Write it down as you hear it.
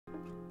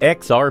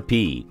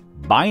XRP.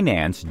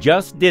 Binance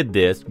just did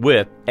this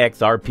with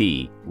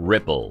XRP,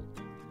 Ripple.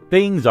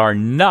 Things are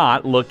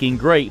not looking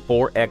great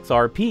for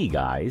XRP,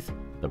 guys.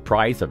 The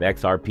price of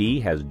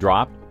XRP has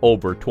dropped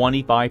over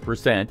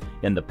 25%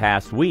 in the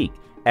past week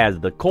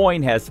as the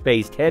coin has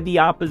faced heavy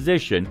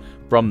opposition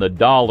from the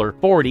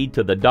 $40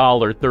 to the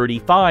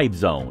 $35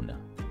 zone.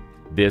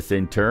 This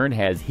in turn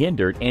has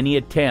hindered any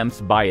attempts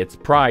by its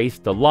price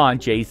to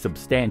launch a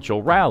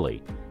substantial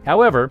rally.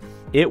 However,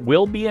 it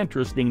will be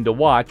interesting to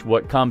watch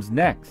what comes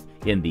next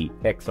in the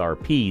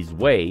XRP's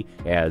way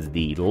as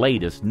the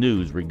latest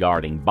news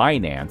regarding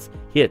Binance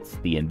hits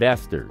the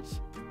investors.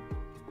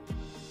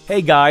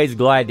 Hey guys,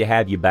 glad to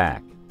have you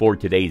back. For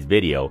today's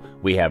video,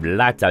 we have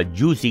lots of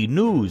juicy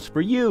news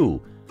for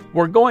you.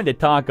 We're going to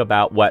talk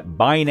about what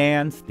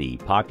Binance, the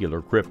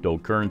popular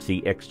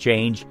cryptocurrency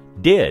exchange,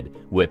 did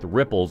with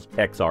Ripple's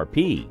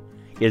XRP.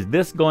 Is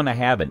this going to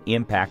have an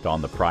impact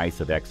on the price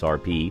of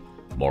XRP?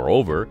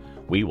 Moreover,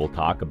 we will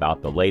talk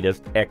about the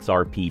latest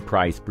XRP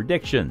price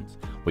predictions.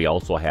 We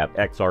also have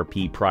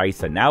XRP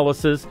price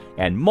analysis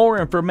and more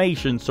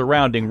information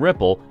surrounding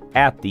Ripple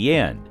at the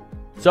end.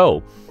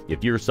 So,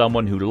 if you're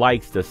someone who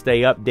likes to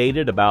stay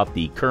updated about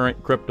the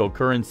current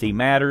cryptocurrency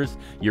matters,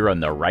 you're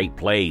in the right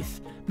place.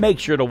 Make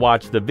sure to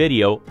watch the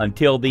video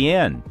until the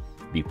end.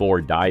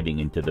 Before diving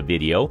into the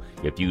video,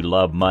 if you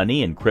love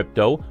money and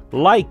crypto,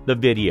 like the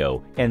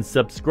video and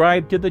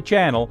subscribe to the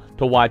channel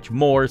to watch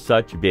more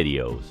such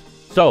videos.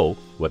 So,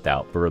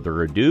 without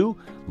further ado,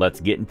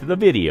 let's get into the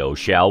video,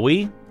 shall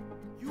we?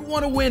 You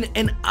want to win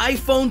an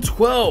iPhone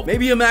 12,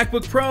 maybe a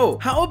MacBook Pro.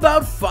 How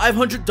about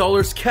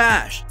 $500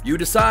 cash? You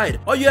decide.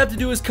 All you have to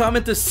do is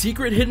comment the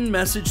secret hidden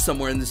message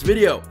somewhere in this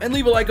video and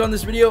leave a like on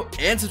this video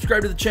and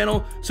subscribe to the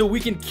channel so we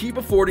can keep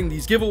affording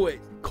these giveaways.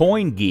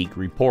 CoinGeek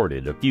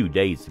reported a few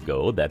days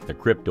ago that the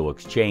crypto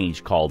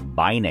exchange called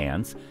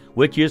Binance,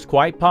 which is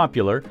quite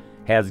popular,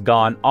 has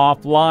gone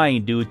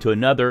offline due to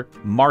another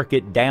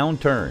market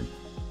downturn.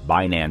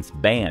 Binance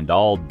banned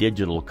all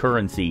digital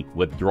currency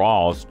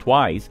withdrawals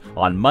twice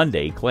on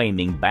Monday,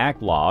 claiming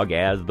backlog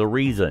as the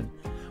reason.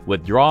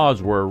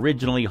 Withdrawals were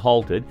originally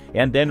halted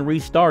and then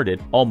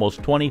restarted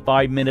almost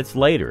 25 minutes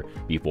later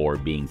before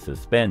being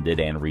suspended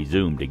and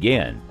resumed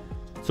again.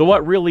 So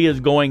what really is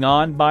going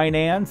on,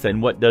 Binance,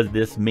 and what does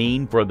this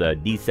mean for the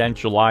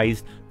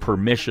decentralized,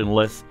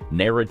 permissionless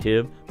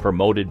narrative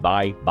promoted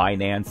by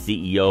Binance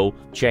CEO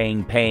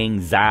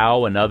Changpeng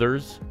Zhao and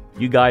others?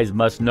 You guys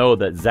must know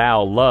that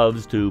Zhao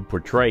loves to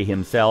portray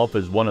himself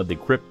as one of the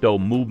crypto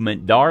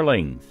movement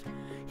darlings.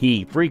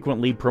 He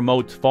frequently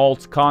promotes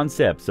false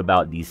concepts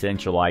about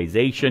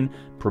decentralization,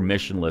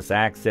 permissionless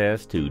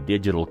access to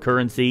digital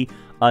currency,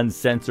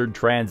 uncensored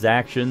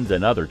transactions,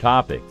 and other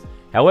topics.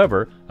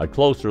 However, a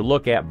closer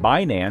look at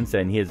Binance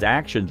and his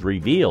actions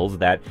reveals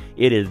that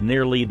it is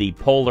nearly the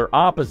polar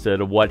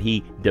opposite of what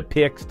he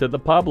depicts to the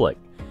public.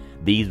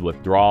 These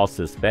withdrawal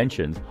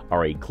suspensions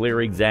are a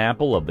clear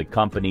example of the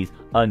company's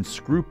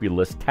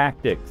unscrupulous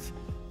tactics.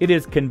 It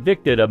is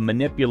convicted of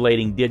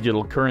manipulating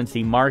digital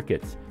currency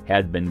markets,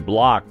 has been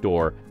blocked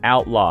or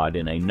outlawed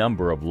in a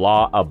number of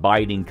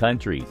law-abiding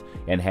countries,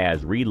 and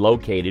has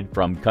relocated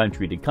from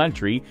country to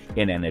country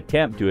in an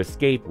attempt to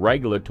escape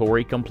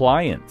regulatory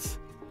compliance.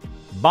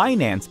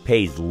 Binance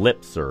pays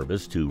lip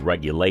service to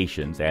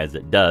regulations as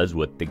it does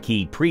with the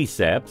key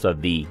precepts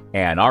of the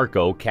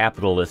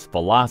anarcho-capitalist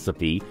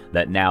philosophy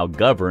that now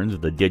governs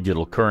the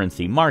digital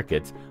currency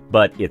markets,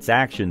 but its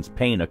actions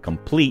paint a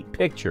complete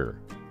picture.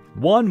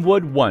 One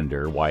would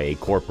wonder why a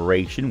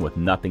corporation with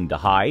nothing to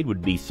hide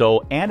would be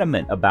so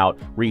adamant about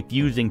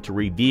refusing to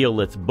reveal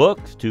its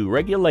books to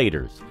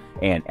regulators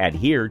and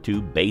adhere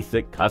to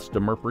basic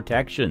customer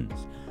protections.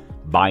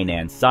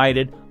 Binance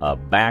cited a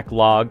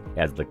backlog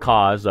as the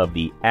cause of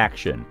the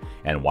action,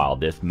 and while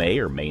this may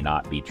or may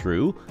not be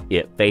true,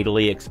 it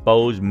fatally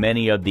exposed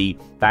many of the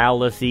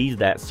fallacies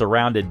that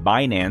surrounded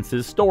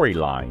Binance's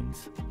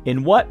storylines.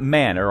 In what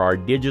manner are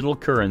digital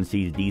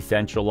currencies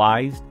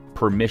decentralized,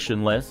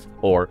 permissionless,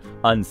 or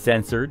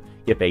uncensored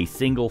if a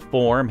single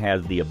form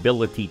has the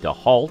ability to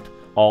halt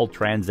all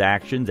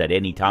transactions at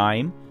any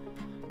time?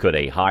 Could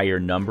a higher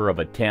number of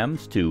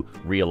attempts to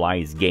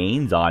realize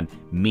gains on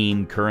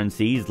meme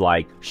currencies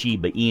like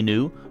Shiba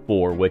Inu,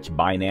 for which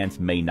Binance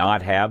may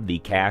not have the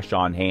cash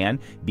on hand,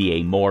 be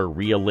a more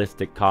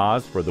realistic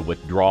cause for the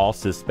withdrawal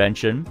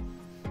suspension?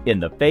 In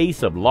the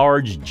face of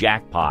large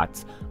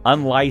jackpots,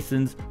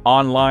 unlicensed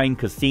online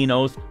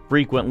casinos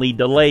frequently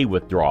delay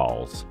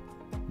withdrawals.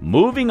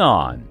 Moving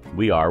on,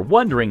 we are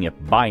wondering if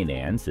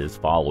Binance is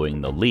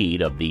following the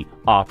lead of the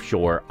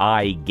offshore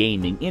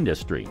iGaming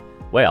industry.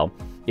 Well,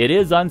 it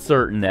is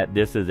uncertain that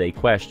this is a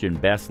question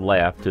best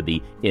left to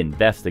the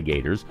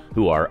investigators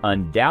who are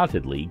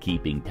undoubtedly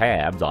keeping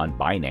tabs on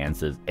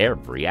Binance's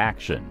every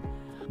action.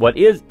 What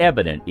is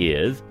evident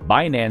is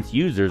Binance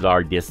users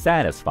are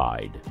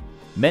dissatisfied.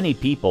 Many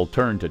people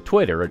turn to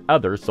Twitter and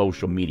other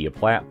social media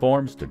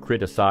platforms to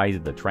criticize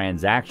the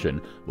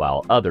transaction,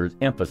 while others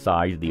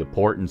emphasize the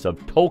importance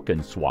of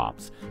token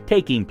swaps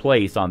taking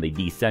place on the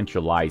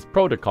decentralized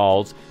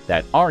protocols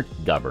that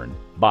aren't governed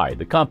by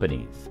the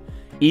companies.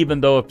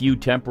 Even though a few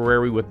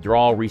temporary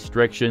withdrawal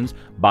restrictions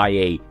by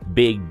a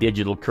big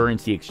digital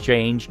currency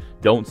exchange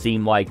don't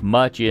seem like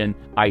much in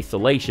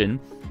isolation,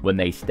 when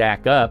they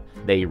stack up,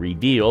 they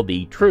reveal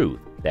the truth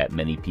that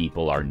many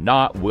people are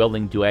not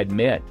willing to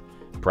admit.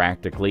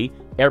 Practically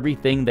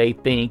everything they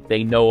think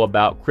they know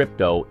about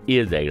crypto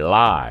is a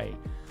lie.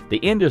 The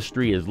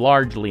industry is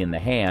largely in the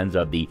hands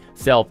of the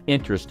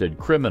self-interested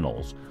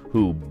criminals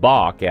who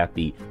balk at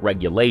the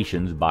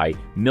regulations by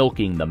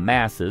milking the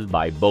masses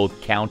by both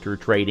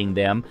counter-trading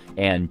them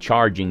and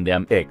charging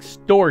them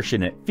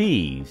extortionate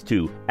fees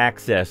to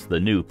access the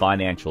new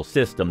financial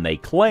system they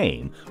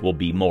claim will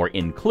be more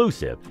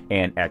inclusive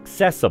and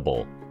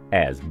accessible,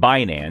 as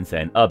Binance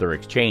and other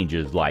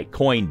exchanges like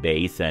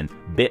Coinbase and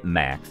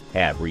BitMax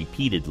have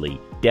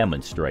repeatedly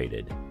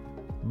demonstrated.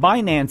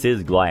 Binance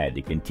is glad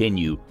to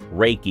continue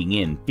raking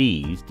in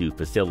fees to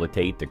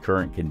facilitate the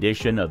current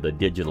condition of the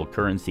digital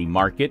currency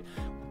market,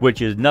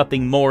 which is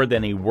nothing more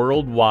than a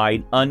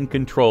worldwide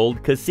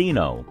uncontrolled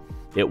casino.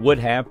 It would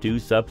have to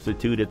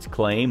substitute its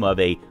claim of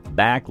a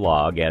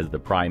backlog as the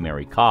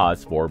primary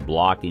cause for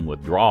blocking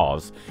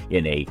withdrawals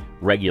in a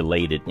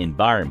regulated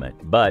environment,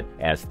 but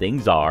as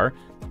things are,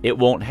 it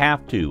won't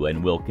have to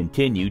and will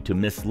continue to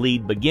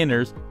mislead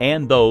beginners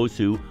and those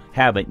who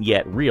haven't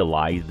yet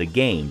realized the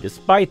game,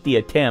 despite the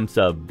attempts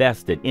of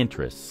vested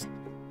interests.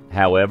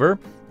 However,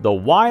 the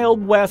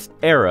Wild West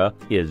era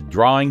is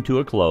drawing to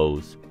a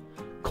close.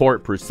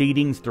 Court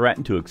proceedings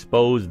threaten to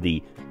expose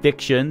the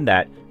fiction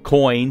that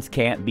coins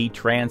can't be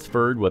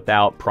transferred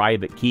without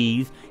private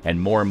keys, and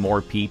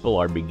more people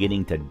are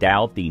beginning to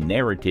doubt the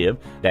narrative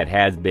that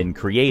has been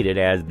created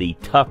as the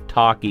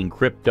tough-talking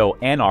crypto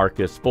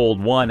anarchists fold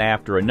one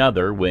after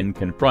another when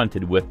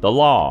confronted with the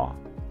law.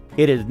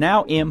 It is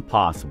now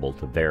impossible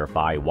to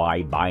verify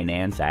why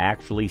Binance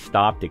actually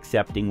stopped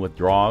accepting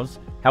withdrawals.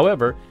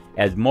 However,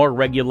 as more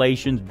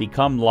regulations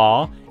become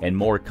law in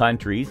more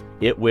countries,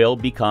 it will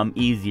become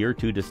easier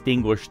to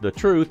distinguish the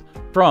truth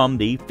from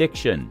the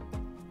fiction.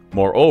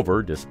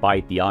 Moreover,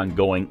 despite the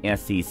ongoing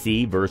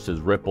SEC versus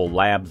Ripple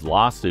Labs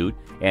lawsuit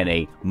and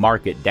a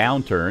market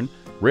downturn,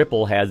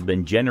 Ripple has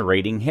been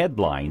generating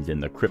headlines in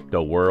the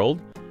crypto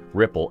world.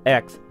 Ripple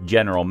X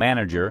General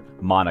Manager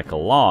Monica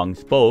Long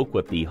spoke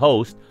with the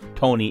host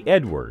Tony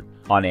Edward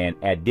on an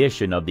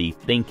edition of the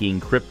Thinking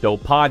Crypto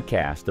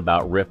podcast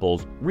about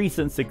Ripple's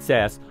recent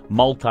success,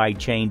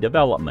 multi-chain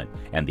development,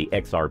 and the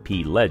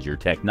XRP ledger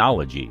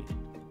technology.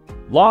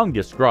 Long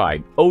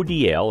described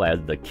ODL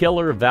as the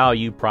killer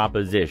value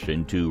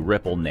proposition to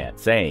RippleNet,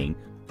 saying,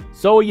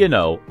 "So you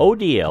know,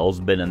 ODL's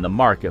been in the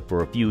market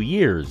for a few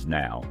years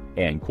now,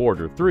 and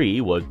Q3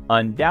 was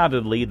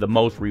undoubtedly the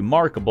most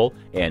remarkable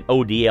and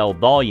ODL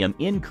volume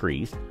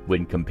increase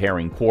when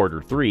comparing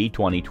Q3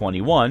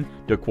 2021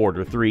 to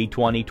Q3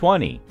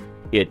 2020.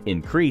 It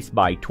increased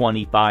by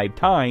 25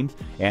 times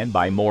and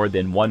by more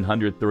than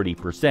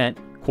 130%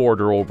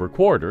 quarter over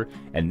quarter,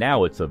 and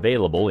now it's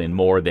available in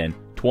more than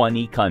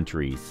 20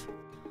 countries.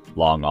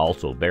 Long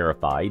also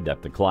verified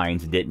that the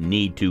clients didn't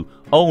need to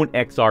own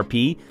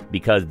XRP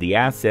because the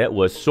asset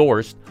was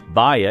sourced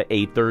via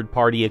a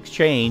third-party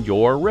exchange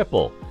or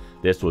Ripple.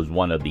 This was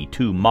one of the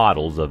two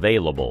models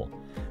available.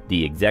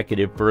 The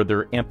executive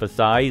further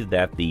emphasized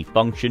that the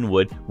function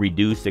would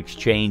reduce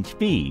exchange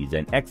fees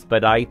and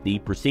expedite the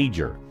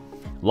procedure.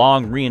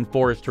 Long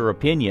reinforced her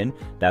opinion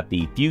that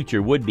the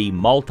future would be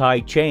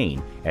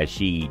multi-chain as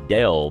she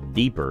delved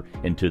deeper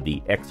into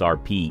the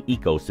XRP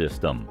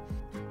ecosystem.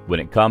 When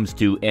it comes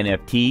to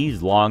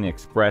NFTs, Long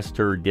expressed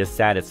her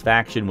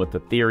dissatisfaction with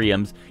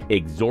Ethereum's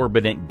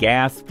exorbitant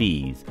gas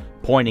fees,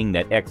 pointing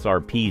that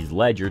XRP's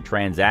ledger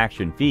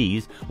transaction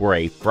fees were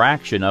a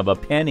fraction of a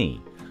penny.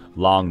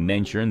 Long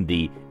mentioned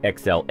the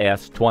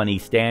XLS20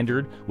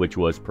 standard, which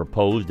was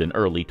proposed in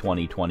early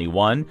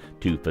 2021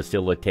 to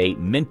facilitate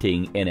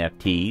minting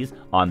NFTs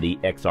on the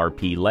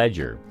XRP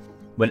ledger.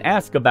 When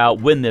asked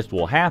about when this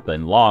will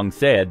happen, Long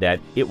said that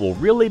it will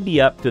really be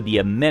up to the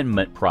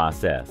amendment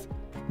process,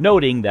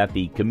 noting that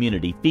the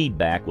community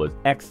feedback was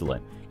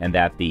excellent and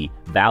that the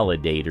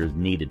validators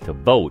needed to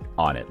vote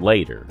on it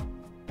later.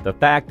 The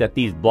fact that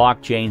these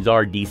blockchains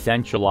are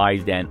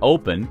decentralized and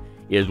open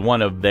is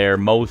one of their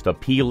most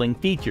appealing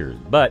features,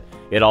 but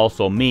it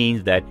also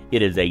means that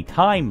it is a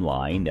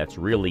timeline that's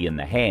really in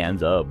the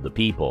hands of the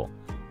people.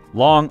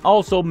 Long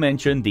also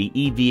mentioned the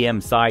EVM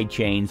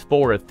sidechains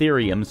for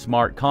Ethereum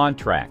smart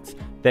contracts,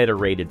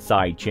 federated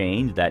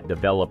sidechains that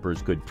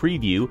developers could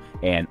preview,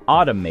 and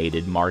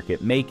automated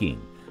market making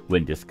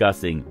when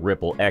discussing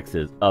Ripple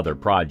X's other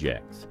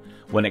projects.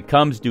 When it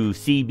comes to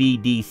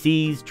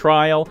CBDC's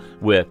trial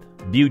with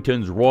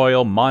Bhutan's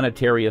Royal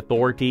Monetary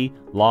Authority,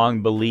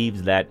 Long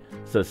believes that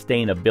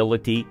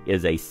sustainability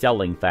is a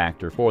selling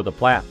factor for the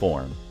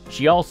platform.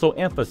 She also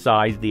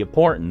emphasized the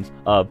importance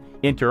of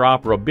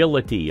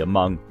interoperability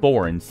among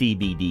foreign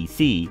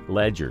CBDC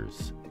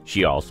ledgers.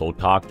 She also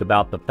talked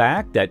about the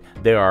fact that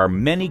there are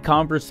many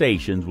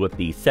conversations with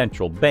the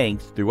central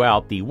banks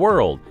throughout the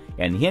world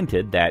and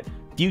hinted that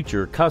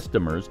future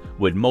customers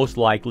would most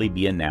likely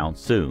be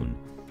announced soon.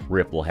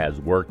 Ripple has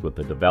worked with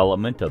the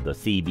development of the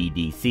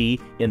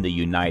CBDC in the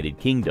United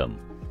Kingdom.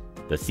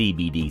 The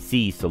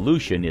CBDC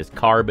solution is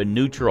carbon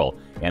neutral,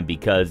 and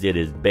because it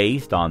is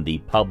based on the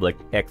public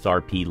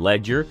XRP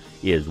ledger,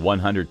 is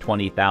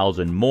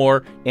 120,000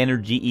 more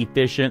energy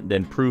efficient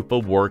than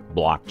proof-of-work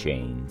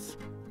blockchains.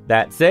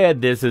 That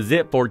said, this is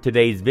it for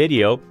today's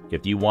video.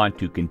 If you want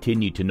to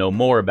continue to know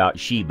more about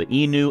Shiba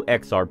Inu,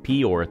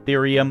 XRP, or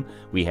Ethereum,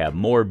 we have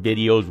more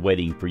videos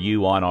waiting for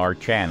you on our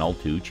channel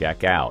to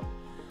check out.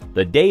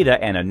 The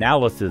data and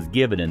analysis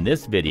given in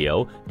this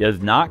video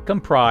does not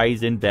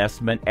comprise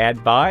investment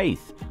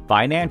advice,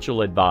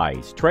 financial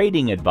advice,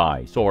 trading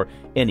advice, or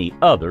any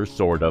other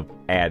sort of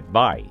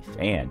advice,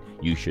 and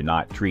you should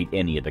not treat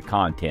any of the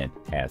content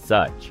as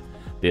such.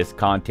 This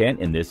content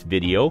in this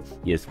video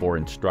is for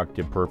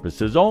instructive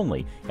purposes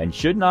only and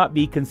should not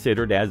be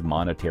considered as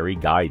monetary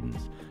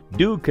guidance.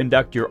 Do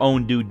conduct your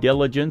own due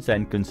diligence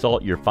and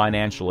consult your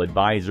financial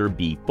advisor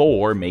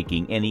before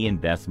making any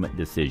investment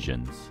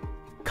decisions.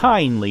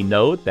 Kindly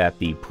note that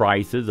the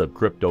prices of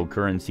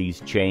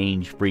cryptocurrencies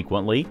change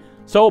frequently,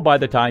 so by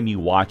the time you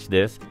watch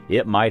this,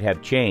 it might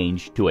have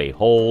changed to a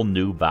whole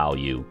new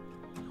value.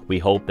 We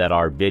hope that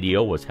our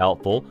video was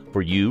helpful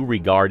for you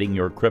regarding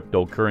your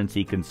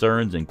cryptocurrency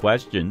concerns and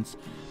questions.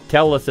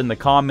 Tell us in the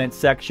comments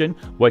section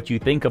what you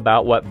think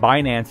about what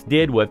Binance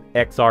did with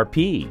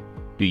XRP.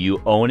 Do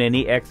you own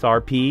any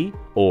XRP,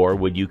 or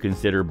would you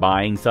consider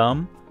buying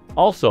some?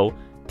 Also,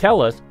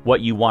 tell us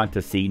what you want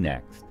to see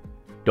next.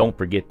 Don't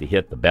forget to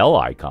hit the bell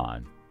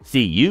icon.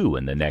 See you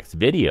in the next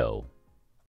video.